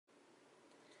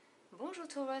Bonjour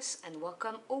Taurus and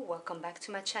welcome back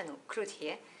to my channel, Claude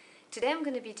here. Today I'm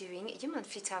going to be doing your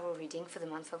monthly tarot reading for the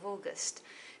month of August.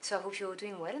 So I hope you're all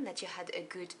doing well and that you had a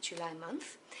good July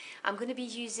month. I'm going to be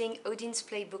using Odin's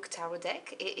Playbook tarot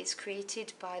deck. It is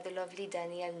created by the lovely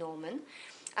Dani'el Norman.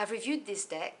 I've reviewed this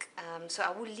deck, so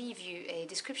I will leave you a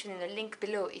description and a link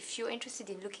below if you're interested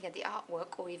in looking at the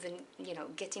artwork or even,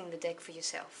 getting the deck for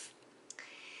yourself.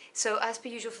 So as per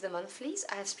usual for the monthlies,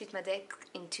 I have split my deck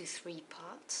into 3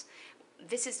 parts.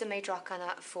 This is the major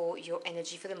arcana for your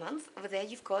energy for the month. Over there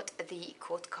you've got the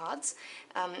court cards,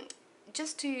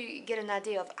 just to get an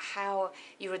idea of how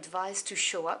you're advised to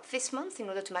show up this month in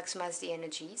order to maximize the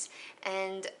energies.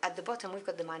 And at the bottom we've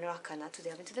got the minor arcana to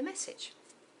delve into the message.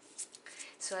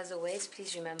 So as always,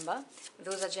 please remember,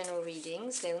 those are general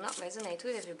readings, they will not resonate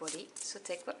with everybody, so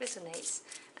take what resonates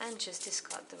and just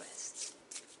discard the rest.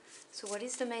 So what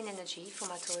is the main energy for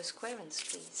my Taurus Querens,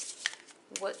 please?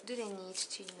 What do they need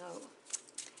to know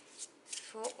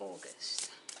for August?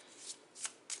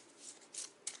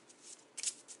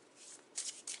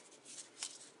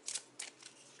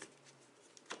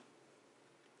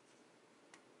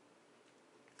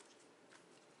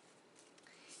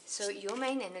 So your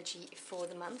main energy for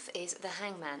the month is the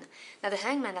Hangman. Now the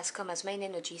Hangman has come as main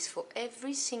energies for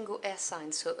every single air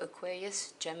sign, so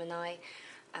Aquarius, Gemini,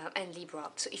 and Libra.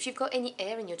 So if you've got any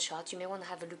air in your chart, you may want to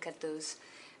have a look at those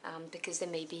because they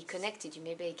may be connected. You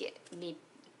may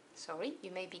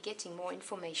be getting more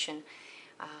information,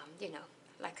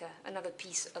 like another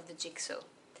piece of the jigsaw.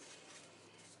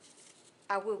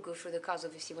 I will go through the cards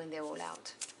obviously when they're all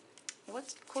out.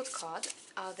 What court card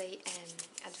are they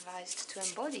advised to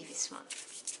embody this month?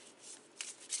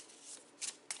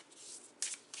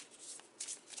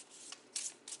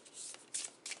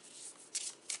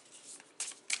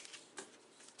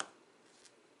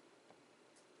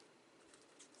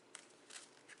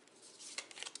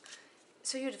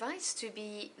 So you're advised to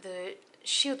be the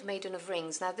Shield Maiden of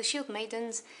Rings. Now the Shield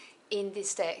Maidens in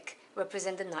this deck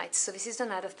represent the Knights. So this is the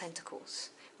Knight of Pentacles,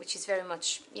 which is very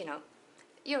much,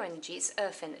 your energy, it's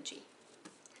earth energy.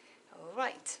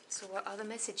 Alright, so what are the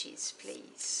messages,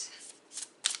 please?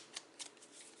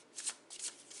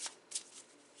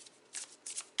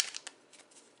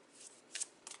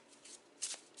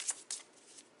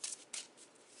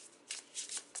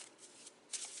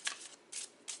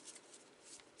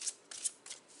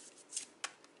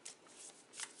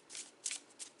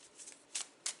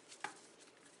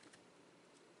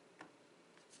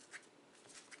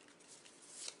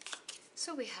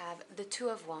 So we have the Two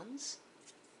of Wands,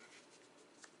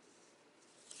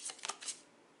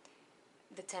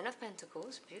 the Ten of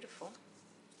Pentacles, beautiful,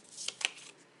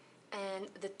 and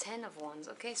the Ten of Wands.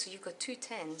 Okay, so you've got 2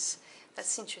 tens.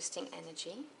 That's interesting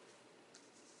energy.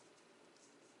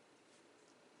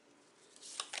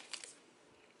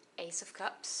 Ace of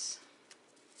Cups,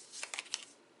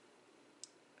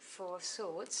 4 of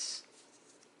Swords,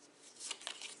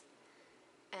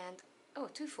 and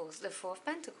 2 fours. The 4 of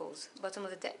Pentacles, bottom of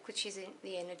the deck, which is in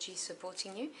the energy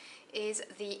supporting you, is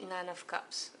the 9 of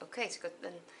Cups. Okay, so you've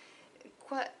got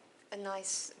quite a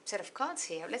nice set of cards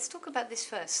here. Let's talk about this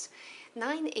first.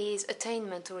 9 is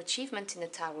attainment or achievement in the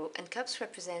tarot, and Cups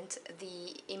represent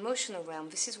the emotional realm.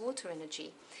 This is water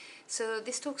energy. So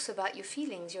this talks about your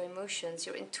feelings, your emotions,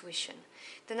 your intuition.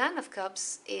 The 9 of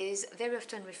Cups is very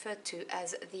often referred to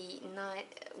as the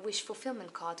wish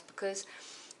fulfillment card because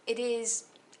it is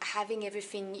having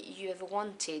everything you ever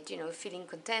wanted, feeling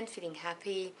content, feeling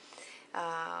happy,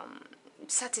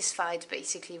 satisfied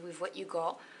basically with what you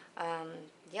got.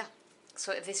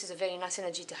 So this is a very nice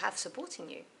energy to have supporting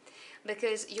you,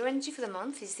 because your energy for the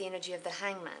month is the energy of the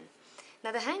Hangman.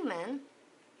 Now the Hangman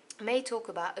may talk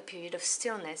about a period of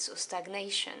stillness or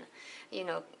stagnation,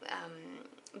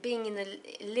 being in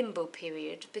a limbo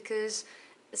period because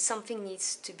something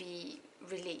needs to be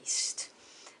released.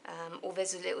 Or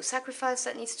there's a little sacrifice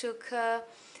that needs to occur.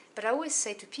 But I always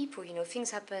say to people,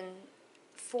 things happen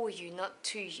for you, not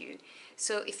to you.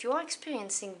 So if you are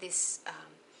experiencing this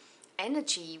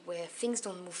energy where things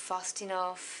don't move fast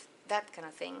enough, that kind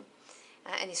of thing,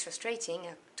 and it's frustrating,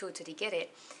 I totally get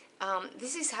it.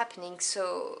 This is happening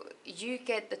so you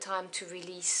get the time to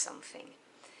release something,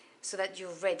 so that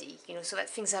you're ready, so that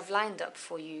things have lined up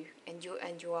for you, and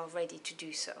you are ready to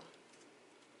do so,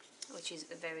 which is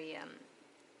very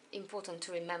important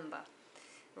to remember,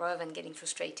 rather than getting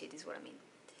frustrated, is what I mean.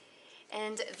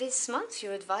 And this month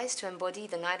you're advised to embody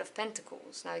the Knight of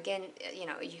Pentacles. Now again,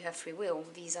 you have free will.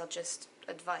 These are just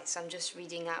advice. I'm just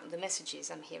reading out the messages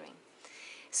I'm hearing.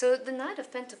 So the Knight of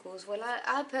Pentacles, well,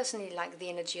 I personally like the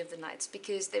energy of the Knights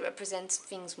because they represent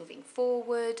things moving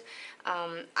forward,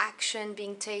 action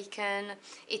being taken.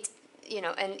 It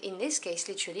and in this case,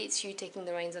 literally, it's you taking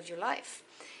the reins of your life.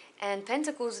 And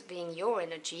Pentacles being your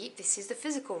energy, this is the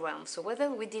physical realm. So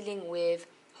whether we're dealing with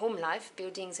home life,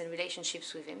 buildings and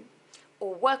relationships with him,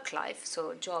 or work life,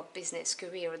 so job, business,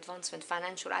 career, advancement,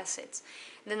 financial assets,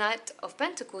 the Knight of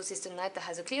Pentacles is the knight that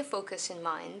has a clear focus in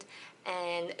mind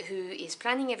and who is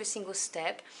planning every single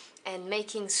step and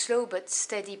making slow but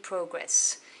steady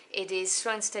progress. It is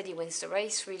slow and steady wins the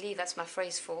race, really. That's my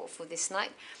phrase for this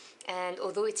knight. And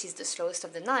although it is the slowest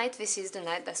of the knight, this is the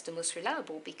knight that's the most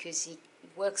reliable because he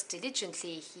works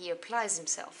diligently, he applies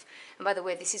himself. And by the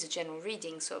way, this is a general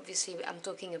reading, so obviously I'm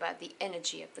talking about the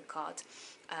energy of the card,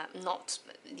 not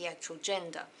the actual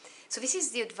gender. So this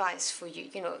is the advice for you,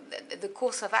 the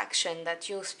course of action that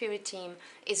your spirit team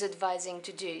is advising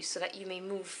to do so that you may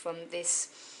move from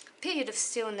this period of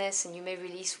stillness and you may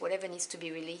release whatever needs to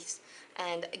be released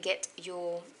and get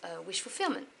your wish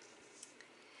fulfillment.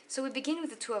 So we begin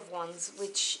with the Two of Wands,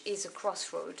 which is a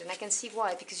crossroad, and I can see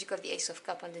why, because you've got the Ace of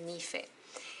Cups underneath it.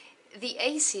 The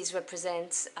aces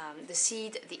represent the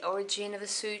seed, the origin of a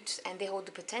suit, and they hold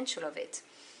the potential of it.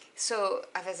 So,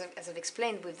 as I've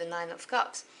explained with the Nine of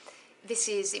Cups, this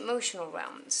is emotional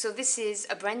realm. So this is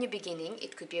a brand new beginning.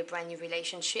 It could be a brand new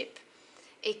relationship.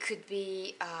 It could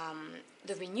be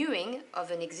the renewing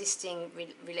of an existing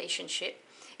relationship.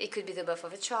 It could be the birth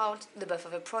of a child, the birth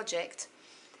of a project.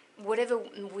 Whatever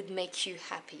would make you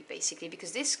happy, basically,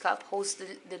 because this cup holds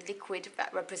the liquid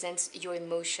that represents your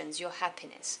emotions, your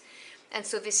happiness. And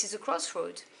so this is a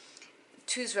crossroad.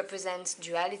 Twos represents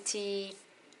duality,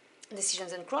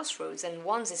 decisions and crossroads, and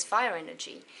wands is fire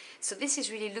energy. So this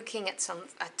is really looking at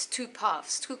two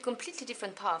paths, two completely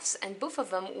different paths, and both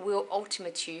of them will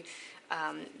ultimately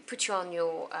put you on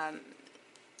your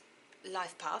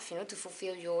life path, to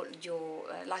fulfill your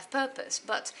life purpose,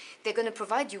 but they're going to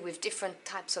provide you with different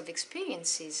types of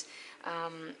experiences,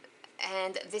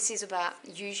 and this is about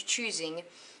you choosing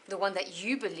the one that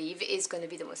you believe is going to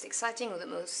be the most exciting or the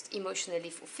most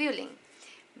emotionally fulfilling,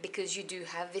 because you do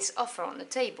have this offer on the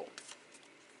table.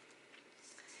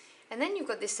 And then you've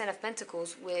got this Ten of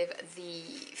Pentacles with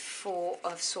the Four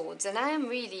of Swords, and I am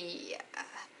really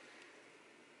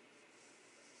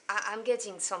I'm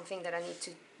getting something that I need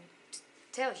to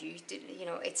tell you,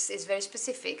 it's very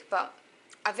specific, but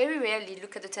I very rarely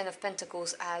look at the Ten of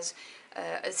Pentacles as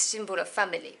a symbol of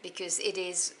family, because it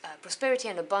is prosperity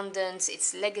and abundance,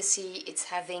 it's legacy, it's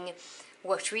having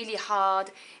worked really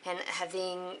hard and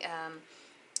having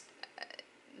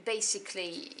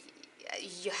basically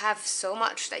you have so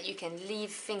much that you can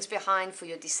leave things behind for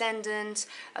your descendants,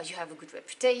 you have a good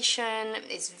reputation,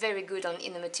 it's very good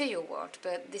in the material world.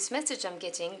 But this message I'm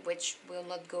getting, which will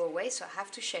not go away, so I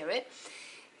have to share it,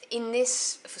 in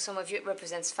this, for some of you, it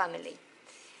represents family.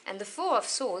 And the Four of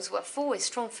Swords, well, four is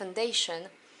strong foundation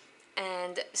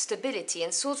and stability,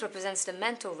 and swords represents the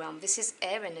mental realm. This is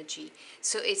air energy,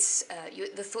 so it's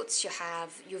the thoughts you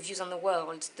have, your views on the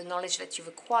world, the knowledge that you've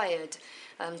acquired,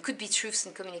 could be truths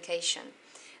and communication.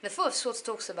 The Four of Swords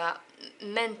talks about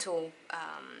mental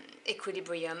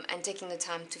equilibrium and taking the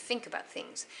time to think about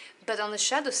things. But on the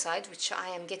shadow side, which I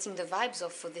am getting the vibes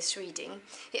of for this reading,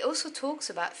 it also talks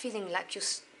about feeling like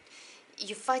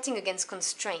you're fighting against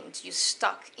constraint, you're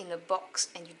stuck in a box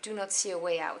and you do not see a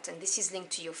way out, and this is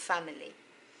linked to your family.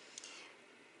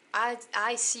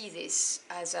 I see this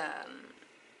as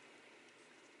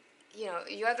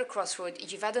you're at a crossroad,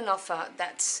 you've had an offer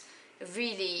that's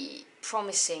really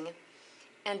promising,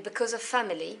 and because of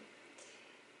family,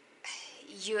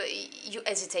 you're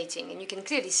hesitating, and you can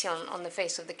clearly see on the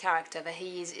face of the character that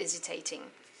he is hesitating.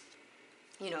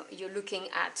 You're looking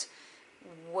at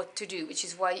what to do, which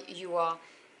is why you are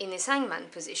in this hangman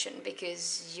position,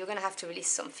 because you're going to have to release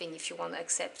something if you want to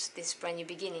accept this brand new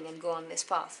beginning and go on this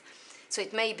path. So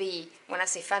it may be, when I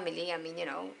say family, I mean,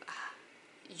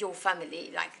 your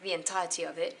family, like the entirety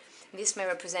of it. This may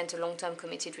represent a long-term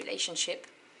committed relationship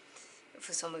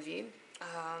for some of you,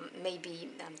 maybe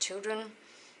children,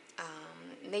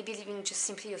 maybe leaving just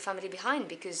simply your family behind,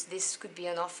 because this could be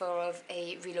an offer of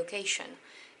a relocation.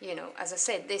 As I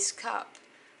said, this cup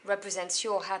represents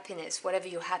your happiness, whatever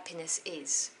your happiness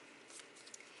is,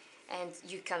 and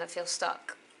you kind of feel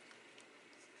stuck.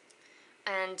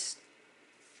 And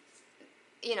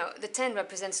the 10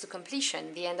 represents the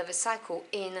completion, the end of a cycle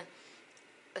in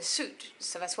a suit.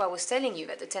 So that's why I was telling you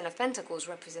that the 10 of Pentacles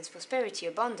represents prosperity,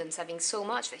 abundance, having so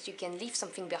much that you can leave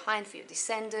something behind for your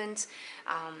descendants.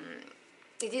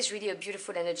 It is really a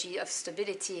beautiful energy of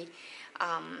stability.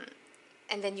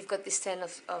 And then you've got this 10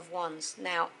 of Wands.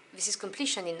 Now, this is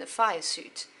completion in the fire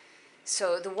suit.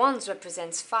 So the Wands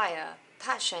represents fire,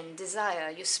 passion, desire,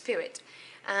 your spirit.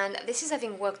 And this is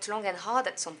having worked long and hard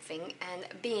at something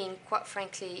and being, quite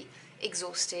frankly,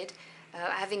 exhausted,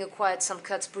 having acquired some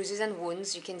cuts, bruises and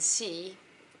wounds, you can see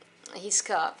his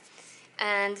scar,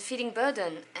 and feeling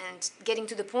burden and getting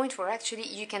to the point where actually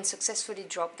you can successfully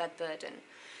drop that burden.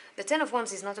 The Ten of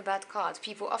Wands is not a bad card.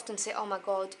 People often say, oh my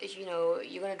God, you know,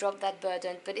 you're going to drop that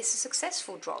burden, but it's a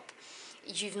successful drop.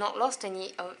 You've not lost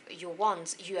any of your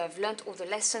wands. You have learned all the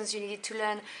lessons you needed to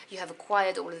learn. You have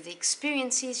acquired all of the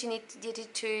experiences you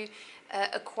needed to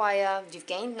acquire. You've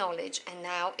gained knowledge, and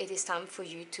now it is time for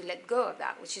you to let go of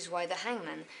that, which is why the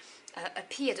Hangman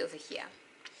appeared over here.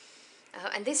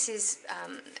 And this is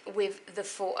with the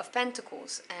Four of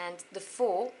Pentacles. And the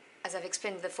Four, as I've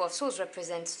explained, the Four of Swords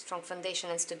represents strong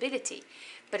foundation and stability.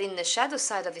 But in the shadow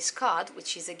side of this card,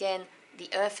 which is again the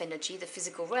earth energy, the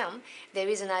physical realm, there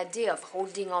is an idea of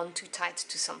holding on too tight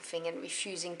to something and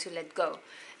refusing to let go.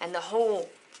 And the whole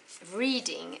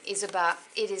reading is about,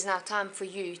 it is now time for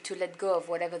you to let go of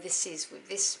whatever this is. With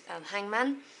this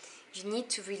Hangman, you need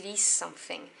to release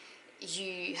something.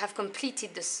 You have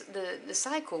completed the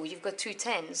cycle. You've got 2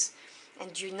 tens,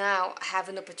 and you now have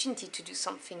an opportunity to do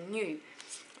something new.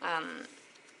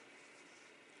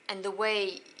 And the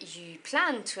way you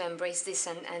plan to embrace this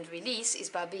and release is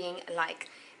by being like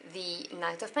the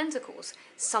Knight of Pentacles.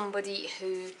 Somebody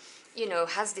who, you know,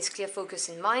 has this clear focus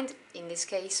in mind. In this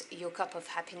case, your cup of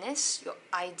happiness, your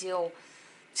ideal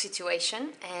situation,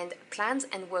 and plans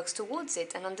and works towards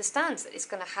it, and understands that it's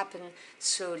going to happen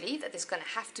slowly, that there's going to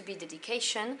have to be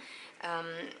dedication,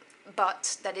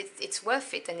 but that it's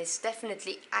worth it, and it's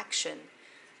definitely action.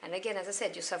 And again, as I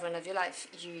said, you're sovereign of your life.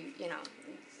 You know,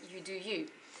 you do you.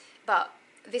 But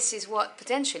this is what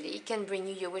potentially can bring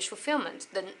you your wish fulfillment.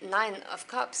 The Nine of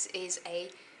Cups is a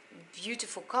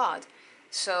beautiful card.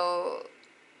 So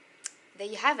there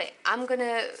you have it. I'm going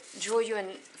to draw you a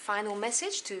final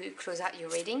message to close out your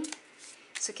reading.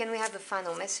 So can we have the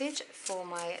final message for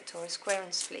my Taurus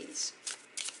Aquarians, please?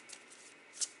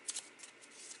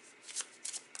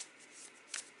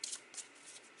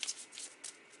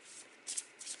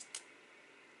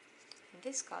 And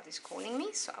this card is calling me,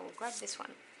 so I will grab this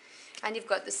one. And you've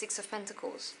got the Six of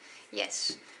Pentacles.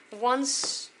 Yes,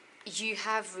 once you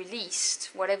have released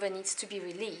whatever needs to be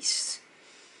released,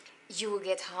 you will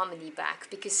get harmony back,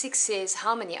 because 6 is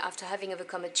harmony after having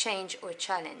overcome a change or a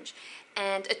challenge.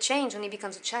 And a change only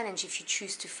becomes a challenge if you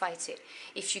choose to fight it.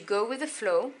 If you go with the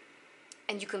flow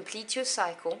and you complete your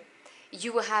cycle,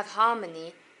 you will have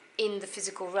harmony in the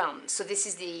physical realm. So this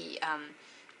is the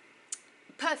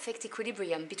perfect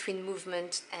equilibrium between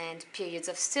movement and periods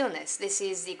of stillness. This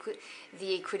is the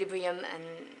equilibrium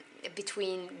and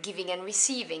between giving and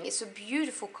receiving. It's a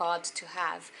beautiful card to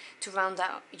have to round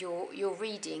out your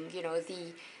reading, you know,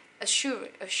 the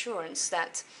assurance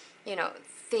that, you know,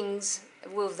 things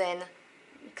will then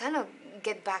kind of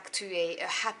get back to a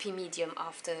happy medium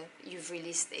after you've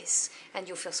released this, and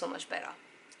you'll feel so much better.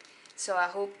 So I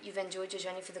hope you've enjoyed your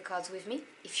journey for the cards with me.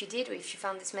 If you did, or if you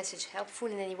found this message helpful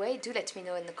in any way, do let me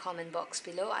know in the comment box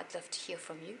below. I'd love to hear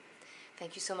from you.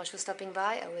 Thank you so much for stopping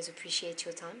by. I always appreciate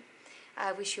your time.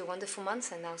 I wish you a wonderful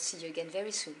month, and I'll see you again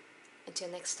very soon. Until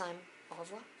next time, au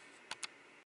revoir.